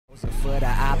For the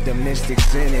optimistic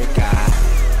cynic,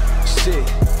 shit,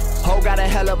 ho got a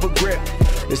hell of a grip.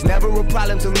 It's never a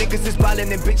problem till niggas is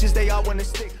ballin' and bitches they all wanna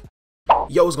stick.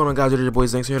 Yo, what's going on, guys? It's your boy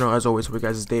Zinx here. As always, hope you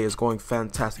guys' day is going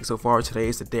fantastic so far. Today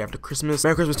is the day after Christmas.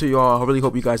 Merry Christmas to you all. I really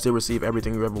hope you guys did receive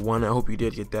everything you ever wanted. I hope you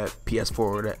did get that PS4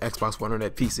 or that Xbox One or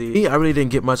that PC. Yeah, I really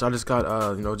didn't get much. I just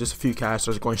got just a few cash, so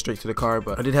I was going straight to the car.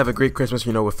 But I did have a great Christmas,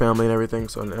 with family and everything.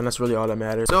 So, and that's really all that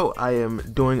matters. So I am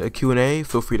doing a Q&A.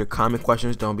 Feel free to comment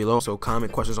questions down below. So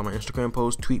comment questions on my Instagram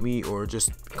post, tweet me, or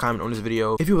just comment on this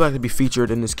video if you would like to be featured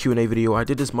in this Q&A video. I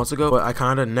did this months ago, but I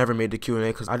kind of never made the Q&A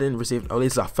because I didn't receive, or at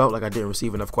least I felt like I didn't receive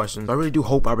enough questions. I really do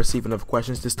hope I receive enough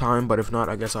questions this time, but if not,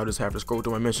 I guess I'll just have to scroll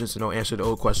through my mentions to answer the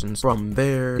old questions from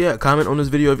there. Yeah, comment on this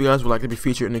video if you guys would like to be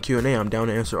featured in the Q&A. I'm down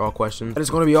to answer all questions. That is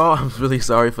going to be all. I'm really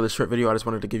sorry for the short video. I just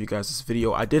wanted to give you guys this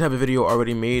video. I did have a video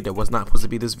already made that was not supposed to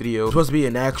be this video. It was supposed to be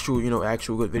an actual,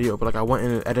 actual good video, but I went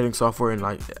in editing software and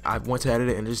I went to edit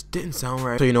it and it just didn't sound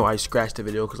right. So I scratched the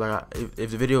video because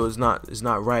if the video is not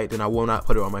right, then I will not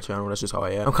put it on my channel. That's just how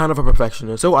I am. I'm kind of a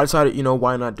perfectionist, so I decided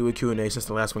why not do a Q&A since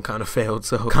the last one kind of failed.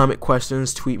 So comment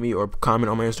questions, tweet me, or comment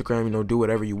on my Instagram, do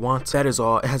whatever you want. That is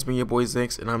all. It has been your boy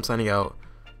Zinx, and I'm signing out.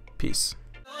 Peace.